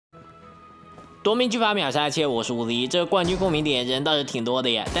夺命狙法秒杀一切，我是武子奕。这冠军共鸣点人倒是挺多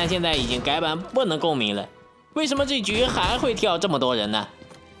的呀，但现在已经改版不能共鸣了。为什么这局还会跳这么多人呢？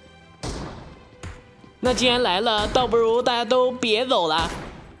那既然来了，倒不如大家都别走了，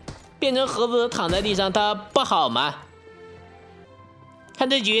变成盒子躺在地上，它不好吗？看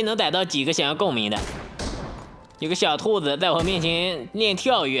这局能逮到几个想要共鸣的。有个小兔子在我面前练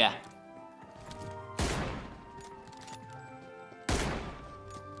跳跃。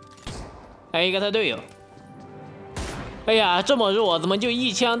还有一个他队友，哎呀，这么弱，怎么就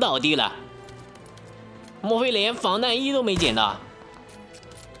一枪倒地了？莫非连防弹衣都没捡到？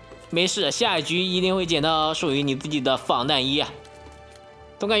没事，下一局一定会捡到属于你自己的防弹衣啊！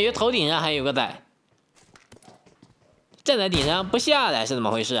总感觉头顶上还有个仔，站在顶上不下来是怎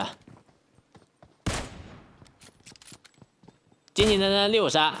么回事啊？简简单单6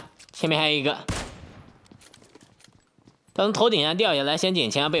杀，前面还有一个，他从头顶上掉下来想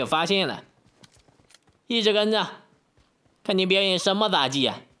捡枪，被我发现了。一直跟着，看你表演什么杂技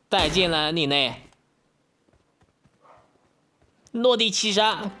啊！再见了，你内。落地7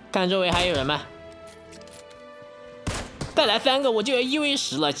杀，看周围还有人吗？再来3个，我就要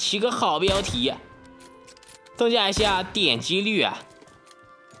1v10了，起个好标题啊！增加一下点击率啊！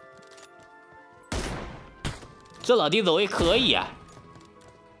这老弟走位可以啊！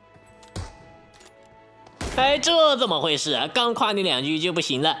哎，这怎么回事啊？刚夸你2句就不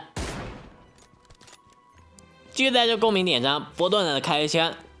行了。继续在这共鸣点上不断的开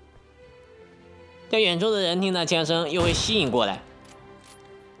枪，在远处的人听到枪声又会吸引过来，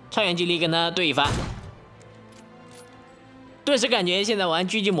超远距离跟他对发，顿时感觉现在玩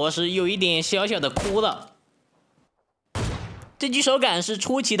狙击模式有一点小小的枯燥。这局手感是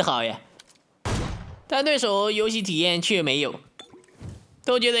出奇的好呀，但对手游戏体验却没有。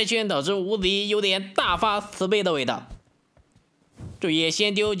都觉得圈导致无敌有点大发慈悲的味道。注意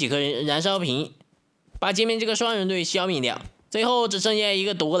先丢几颗燃烧瓶，把前面这个双人队消灭掉，最后只剩下一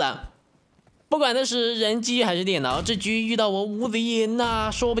个独狼。不管那是人机还是电脑，这局遇到我无敌，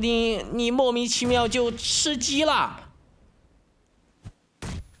那说不定你莫名其妙就吃鸡了。